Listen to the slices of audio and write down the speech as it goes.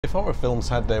If horror films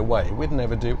had their way, we'd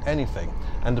never do anything.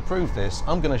 And to prove this,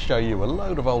 I'm going to show you a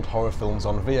load of old horror films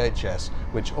on VHS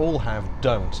which all have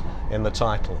 "Don't" in the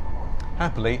title.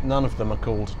 Happily, none of them are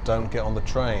called "Don't Get on the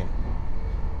Train."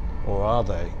 Or are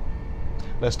they?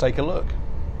 Let's take a look.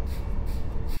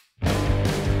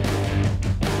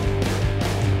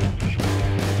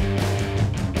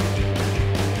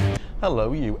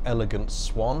 Hello, you elegant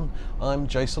swan. I'm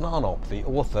Jason Arnott, the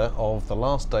author of The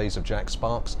Last Days of Jack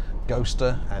Sparks,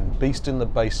 Ghoster and Beast in the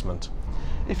Basement.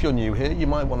 If you're new here, you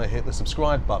might want to hit the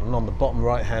subscribe button on the bottom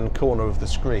right hand corner of the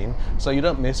screen so you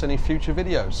don't miss any future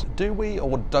videos. Do we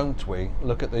or don't we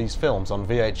look at these films on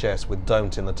VHS with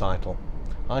 "Don't" in the title?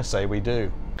 I say we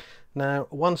do. Now,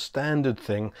 one standard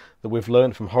thing that we've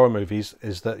learned from horror movies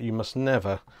is that you must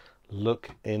never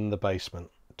look in the basement.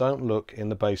 Don't look in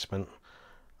the basement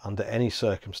under any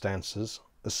circumstances,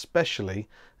 especially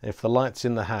if the lights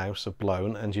in the house are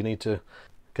blown and you need to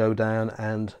go down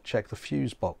and check the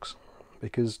fuse box,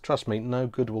 because trust me, no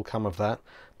good will come of that.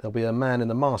 There'll be a man in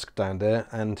a mask down there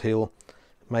and he'll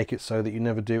make it so that you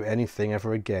never do anything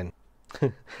ever again.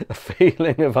 A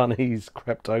feeling of unease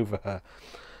crept over her.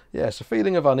 Yes, a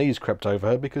feeling of unease crept over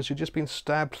her because she'd just been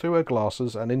stabbed through her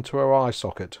glasses and into her eye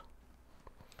socket.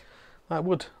 That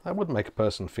would make a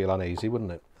person feel uneasy,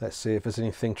 wouldn't it? Let's see if there's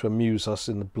anything to amuse us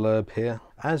in the blurb here.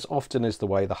 As often is the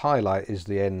way, the highlight is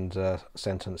the end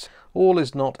sentence. All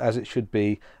is not as it should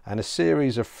be, and a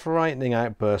series of frightening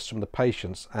outbursts from the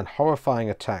patients and horrifying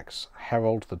attacks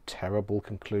herald the terrible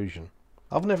conclusion.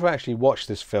 I've never actually watched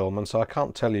this film, and so I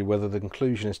can't tell you whether the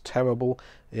conclusion is terrible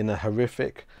in a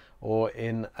horrific or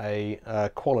in a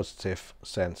qualitative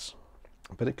sense.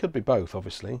 But it could be both,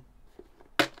 obviously.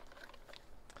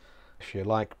 If you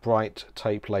like bright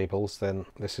tape labels, then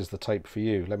this is the tape for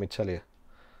you, let me tell you.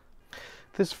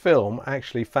 This film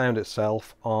actually found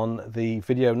itself on the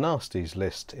Video Nasties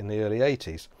list in the early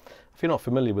 80s. If you're not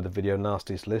familiar with the Video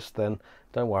Nasties list, then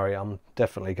don't worry, I'm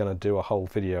definitely going to do a whole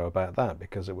video about that,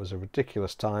 because it was a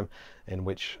ridiculous time in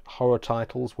which horror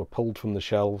titles were pulled from the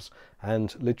shelves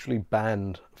and literally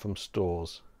banned from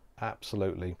stores.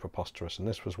 Absolutely preposterous, and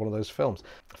this was one of those films.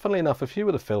 Funnily enough, a few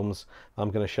of the films I'm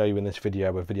going to show you in this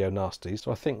video were Video Nasties,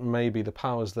 so I think maybe the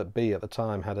powers that be at the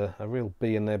time had a real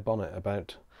bee in their bonnet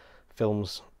about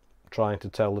films trying to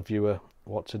tell the viewer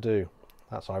what to do.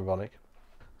 That's ironic.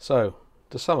 So,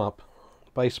 to sum up,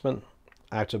 basement,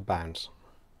 out of bounds.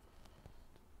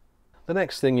 The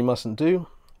next thing you mustn't do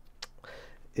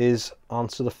is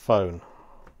answer the phone.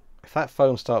 If that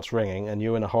phone starts ringing and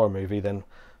you're in a horror movie, then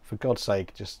for God's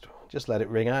sake, just let it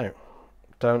ring out.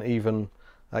 Don't even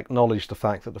acknowledge the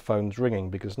fact that the phone's ringing,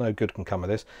 because no good can come of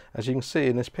this. As you can see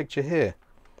in this picture here.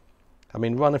 I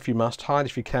mean, run if you must, hide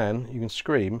if you can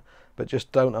scream, but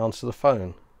just don't answer the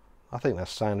phone. I think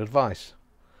that's sound advice.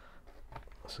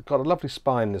 It's got a lovely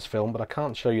spine, this film, but I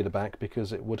can't show you the back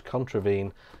because it would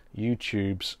contravene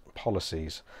YouTube's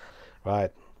policies.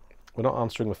 Right, we're not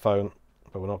answering the phone,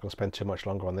 but we're not going to spend too much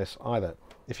longer on this either.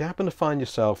 If you happen to find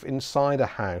yourself inside a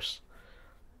house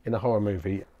in a horror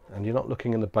movie and you're not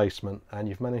looking in the basement and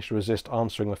you've managed to resist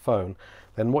answering the phone,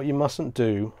 then what you mustn't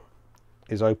do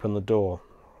is open the door.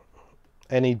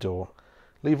 Any door.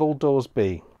 Leave all doors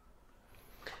be.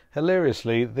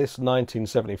 Hilariously, this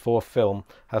 1974 film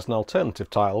has an alternative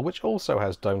title which also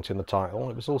has "Don't" in the title.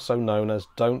 It was also known as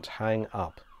 "Don't Hang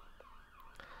Up."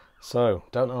 So,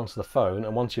 don't answer the phone,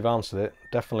 and once you've answered it,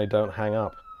 definitely don't hang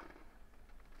up.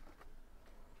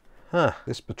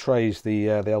 This betrays the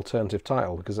alternative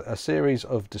title, because a series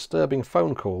of disturbing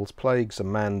phone calls plagues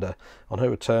Amanda on her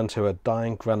return to her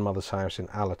dying grandmother's house in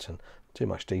Allerton. Too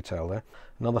much detail there.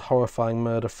 Another horrifying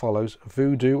murder follows,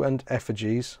 voodoo and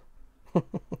effigies.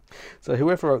 So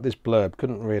whoever wrote this blurb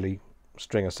couldn't really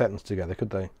string a sentence together, could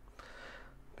they?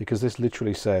 Because this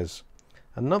literally says,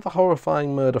 another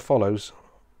horrifying murder follows, ...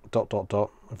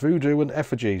 voodoo and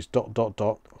effigies ...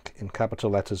 in capital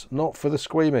letters, not for the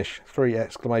squeamish, 3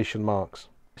 exclamation marks.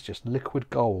 It's just liquid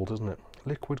gold, isn't it?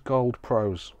 Liquid gold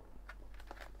prose.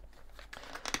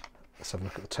 Let's have a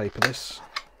look at the tape of this.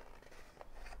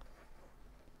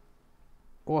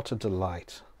 What a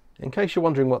delight. In case you're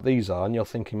wondering what these are and you're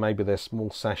thinking maybe they're small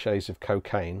sachets of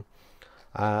cocaine,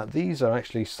 these are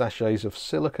actually sachets of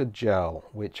silica gel,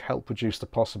 which help produce the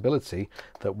possibility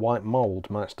that white mould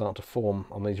might start to form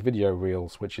on these video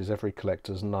reels, which is every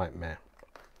collector's nightmare.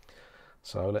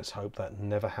 So let's hope that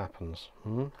never happens.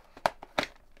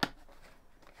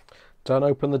 Don't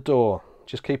open the door,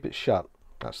 just keep it shut.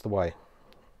 That's the way.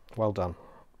 Well done.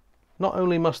 Not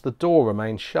only must the door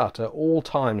remain shut at all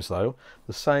times though,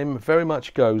 the same very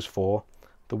much goes for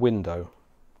the window.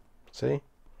 See?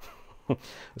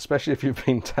 Especially if you've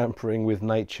been tampering with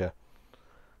nature.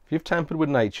 If you've tampered with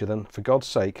nature, then for God's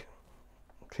sake,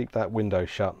 keep that window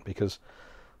shut, because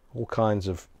all kinds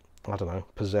of, I don't know,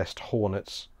 possessed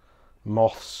hornets,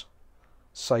 moths,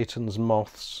 Satan's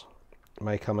moths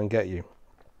may come and get you.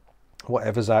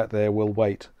 Whatever's out there will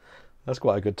wait. That's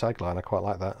quite a good tagline. I quite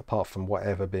like that, apart from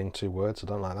whatever being 2 words. I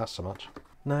don't like that so much.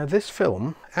 Now, this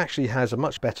film actually has a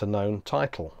much better known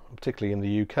title, particularly in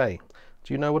the UK.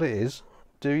 Do you know what it is?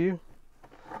 Do you?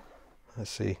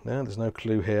 Let's see. No, there's no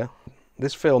clue here.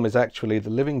 This film is actually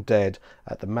The Living Dead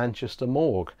at the Manchester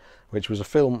Morgue, which was a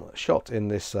film shot in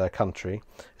this country.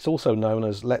 It's also known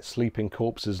as Let Sleeping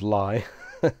Corpses Lie,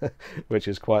 which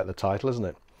is quite the title, isn't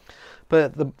it?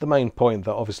 But the main point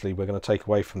that obviously we're going to take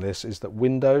away from this is that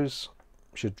windows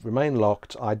should remain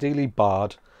locked, ideally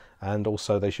barred, and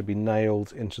also they should be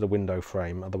nailed into the window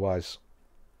frame, otherwise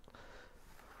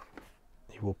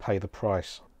you will pay the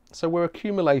price. So we're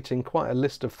accumulating quite a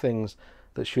list of things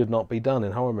that should not be done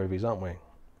in horror movies, aren't we?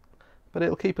 But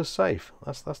it'll keep us safe.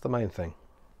 That's the main thing.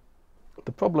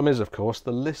 The problem is, of course,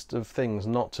 the list of things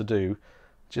not to do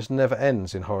just never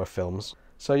ends in horror films.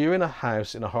 So you're in a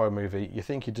house in a horror movie, you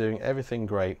think you're doing everything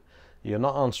great, you're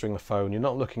not answering the phone, you're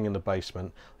not looking in the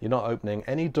basement, you're not opening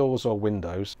any doors or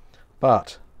windows,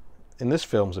 but in this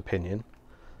film's opinion,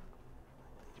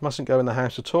 you mustn't go in the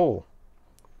house at all.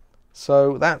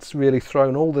 So that's really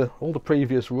thrown all the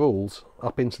previous rules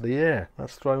up into the air.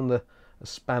 That's thrown a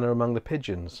spanner among the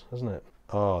pigeons, hasn't it?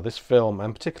 Oh, this film,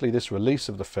 and particularly this release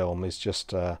of the film, is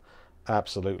just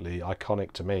absolutely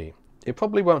iconic to me. It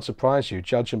probably won't surprise you,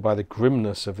 judging by the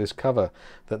grimness of this cover,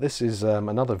 that this is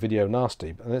another video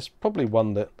nasty, and it's probably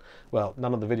one that, well,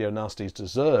 none of the video nasties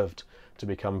deserved to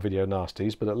become video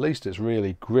nasties, but at least it's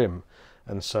really grim,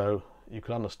 and so you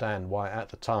can understand why at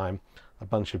the time a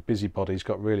bunch of busybodies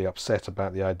got really upset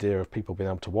about the idea of people being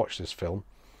able to watch this film.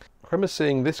 I remember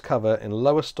seeing this cover in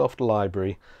Lowestoft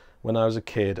Library when I was a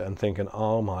kid and thinking,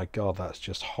 oh my god, that's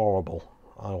just horrible.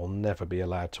 I will never be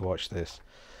allowed to watch this.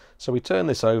 So we turn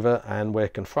this over and we're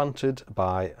confronted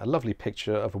by a lovely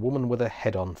picture of a woman with her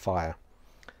head on fire.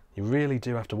 You really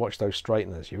do have to watch those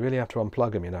straighteners. You really have to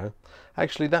unplug them, you know.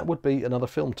 Actually, that would be another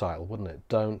film title, wouldn't it?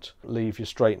 Don't leave your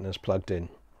straighteners plugged in.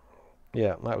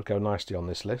 Yeah, that would go nicely on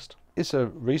this list. It's a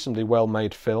reasonably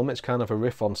well-made film. It's kind of a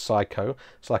riff on Psycho.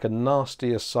 It's like a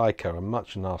nastier Psycho, a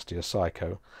much nastier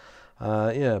Psycho.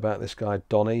 Yeah, about this guy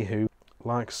Donnie who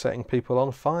likes setting people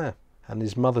on fire, and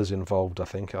his mother's involved. I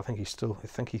think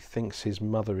he thinks his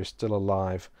mother is still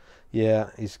alive. Yeah,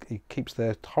 he keeps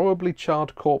their horribly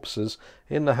charred corpses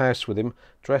in the house with him,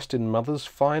 dressed in mother's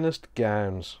finest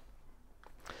gowns.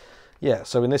 Yeah,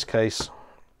 so in this case,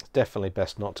 it's definitely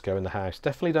best not to go in the house.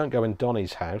 Definitely don't go in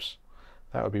Donnie's house.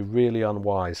 That would be really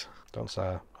unwise. Don't say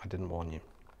I didn't warn you.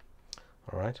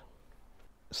 All right.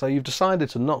 So you've decided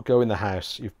to not go in the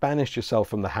house. You've banished yourself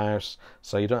from the house,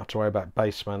 so you don't have to worry about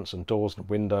basements and doors and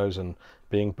windows and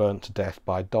being burnt to death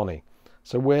by Donnie.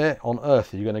 So where on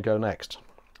earth are you going to go next?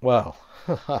 Well,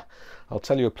 I'll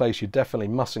tell you a place you definitely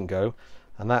mustn't go,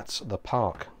 and that's the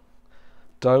park.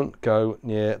 Don't go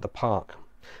near the park.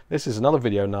 This is another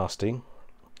video nasty.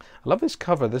 I love this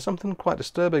cover. There's something quite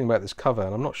disturbing about this cover,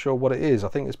 and I'm not sure what it is. I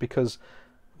think it's because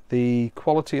the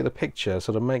quality of the picture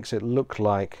sort of makes it look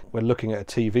like we're looking at a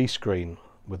TV screen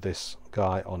with this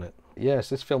guy on it. Yes,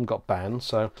 this film got banned,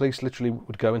 so police literally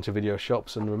would go into video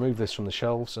shops and remove this from the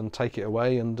shelves and take it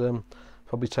away and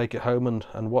probably take it home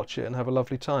and watch it and have a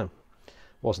lovely time. It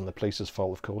wasn't the police's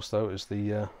fault, of course, though. It was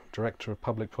the Director of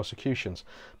Public Prosecutions.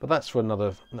 But that's for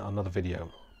another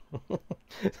video.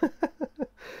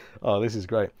 Oh, this is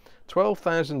great.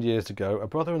 12,000 years ago, a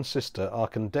brother and sister are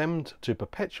condemned to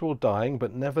perpetual dying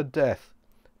but never death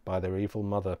by their evil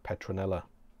mother, Petronella.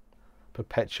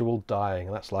 Perpetual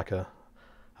dying. That's like an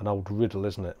old riddle,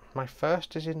 isn't it? My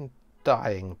first is in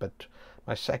dying, but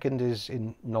my second is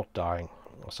in not dying,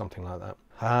 or something like that.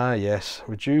 Ah, yes.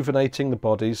 Rejuvenating the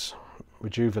bodies.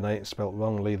 Rejuvenate spelt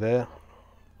wrongly there.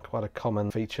 Quite a common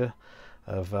feature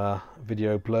of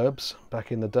video blurbs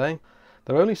back in the day.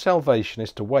 Their only salvation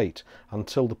is to wait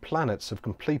until the planets have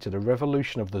completed a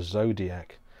revolution of the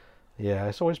zodiac. Yeah,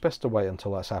 it's always best to wait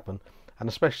until that's happened. And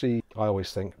especially, I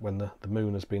always think, when the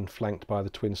moon has been flanked by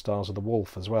the twin stars of the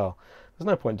wolf as well. There's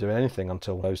no point doing anything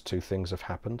until those two things have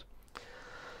happened.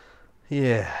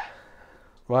 Yeah.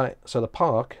 Right, so the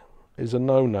park is a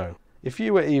no-no. If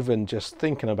you were even just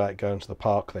thinking about going to the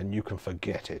park, then you can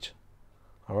forget it.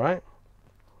 Alright?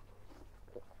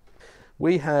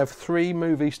 We have 3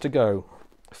 movies to go.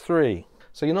 3.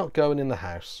 So you're not going in the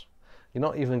house. You're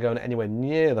not even going anywhere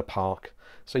near the park.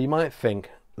 So you might think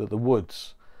that the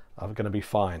woods are going to be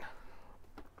fine.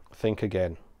 Think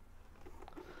again.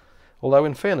 Although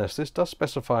in fairness, this does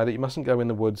specify that you mustn't go in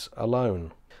the woods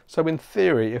alone. So in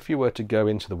theory, if you were to go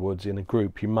into the woods in a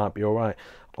group, you might be alright.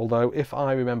 Although, if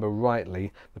I remember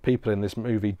rightly, the people in this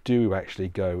movie do actually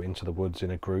go into the woods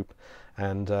in a group,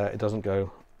 and it doesn't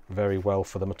go very well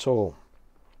for them at all.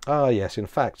 Ah yes, in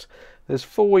fact, there's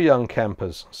 4 young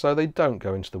campers, so they don't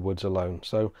go into the woods alone.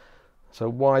 So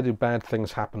why do bad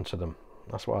things happen to them?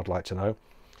 That's what I'd like to know.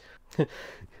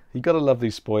 You got to love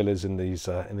these spoilers in these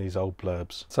old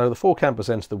blurbs. So the 4 campers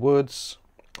enter the woods.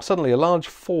 Suddenly a large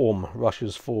form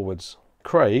rushes forwards.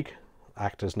 Craig,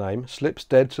 actor's name, slips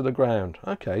dead to the ground.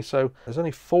 Okay, so there's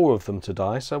only 4 of them to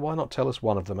die, so why not tell us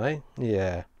one of them, eh?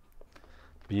 Yeah.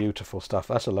 Beautiful stuff.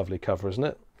 That's a lovely cover, isn't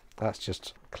it? That's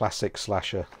just classic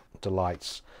slasher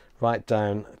delights. Right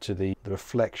down to the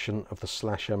reflection of the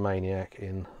slasher maniac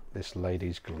in this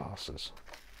lady's glasses.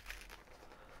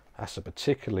 That's a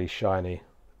particularly shiny.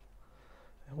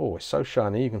 Oh, it's so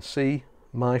shiny you can see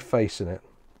my face in it.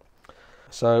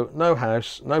 So no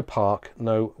house, no park,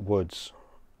 no woods,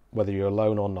 whether you're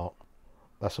alone or not.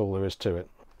 That's all there is to it.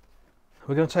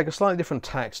 We're going to take a slightly different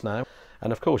tack now,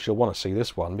 and of course you'll want to see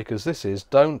this one, because this is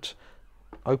Don't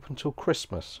Open Till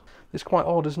Christmas. It's quite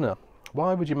odd, isn't it?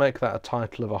 Why would you make that a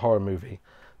title of a horror movie?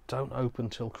 Don't open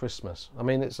till Christmas. I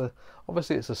mean,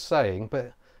 obviously it's a saying,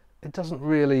 but it doesn't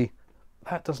really,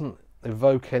 that doesn't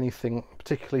evoke anything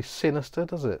particularly sinister,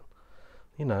 does it?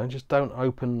 You know, just don't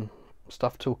open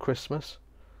stuff till Christmas.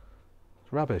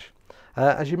 It's rubbish.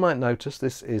 As you might notice,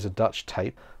 this is a Dutch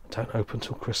tape. Don't open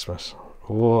till Christmas.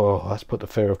 Whoa, that's put the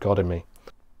fear of God in me.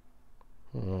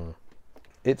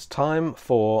 It's time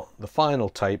for the final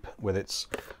tape with its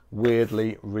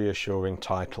weirdly reassuring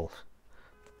title.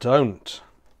 Don't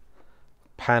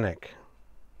Panic.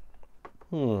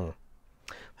 That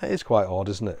is quite odd,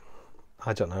 isn't it?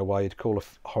 I don't know why you'd call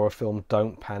a horror film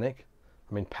Don't Panic.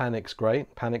 I mean, panic's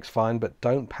great, panic's fine, but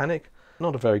Don't Panic?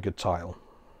 Not a very good title.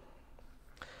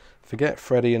 Forget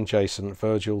Freddy and Jason,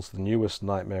 Virgil's the newest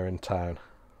nightmare in town.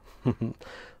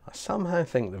 I somehow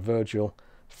think that Virgil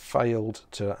failed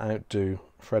to outdo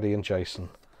Freddy and Jason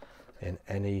in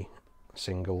any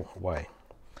single way.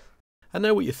 I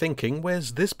know what you're thinking,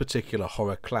 where's this particular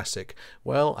horror classic?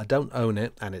 Well, I don't own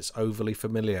it, and it's overly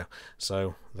familiar,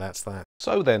 so that's that.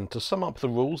 So then, to sum up the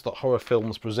rules that horror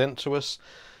films present to us: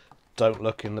 don't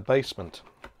look in the basement,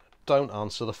 don't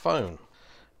answer the phone,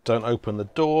 don't open the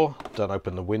door, don't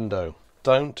open the window,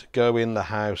 don't go in the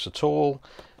house at all,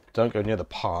 don't go near the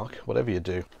park, whatever you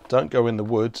do, don't go in the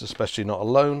woods, especially not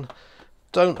alone,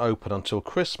 don't open until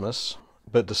Christmas,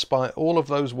 but despite all of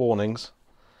those warnings,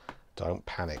 don't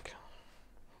panic.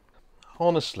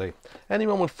 Honestly,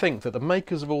 anyone would think that the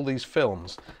makers of all these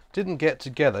films didn't get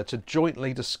together to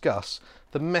jointly discuss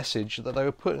the message that they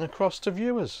were putting across to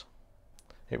viewers.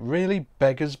 It really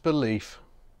beggars belief.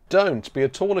 Don't be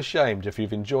at all ashamed if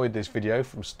you've enjoyed this video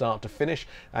from start to finish,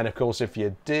 and of course if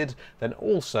you did, then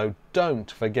also don't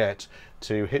forget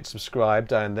to hit subscribe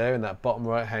down there in that bottom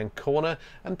right hand corner,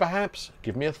 and perhaps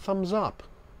give me a thumbs up.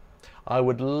 I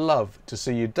would love to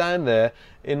see you down there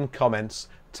in comments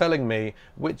telling me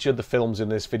which of the films in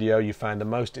this video you found the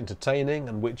most entertaining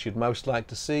and which you'd most like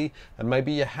to see, and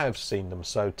maybe you have seen them,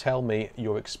 so tell me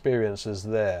your experiences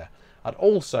there. I'd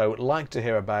also like to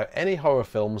hear about any horror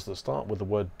films that start with the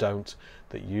word don't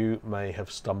that you may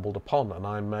have stumbled upon and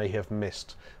I may have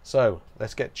missed. So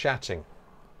let's get chatting.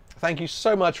 Thank you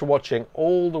so much for watching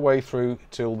all the way through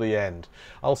till the end.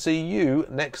 I'll see you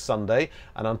next Sunday,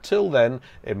 and until then,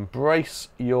 embrace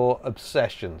your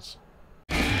obsessions.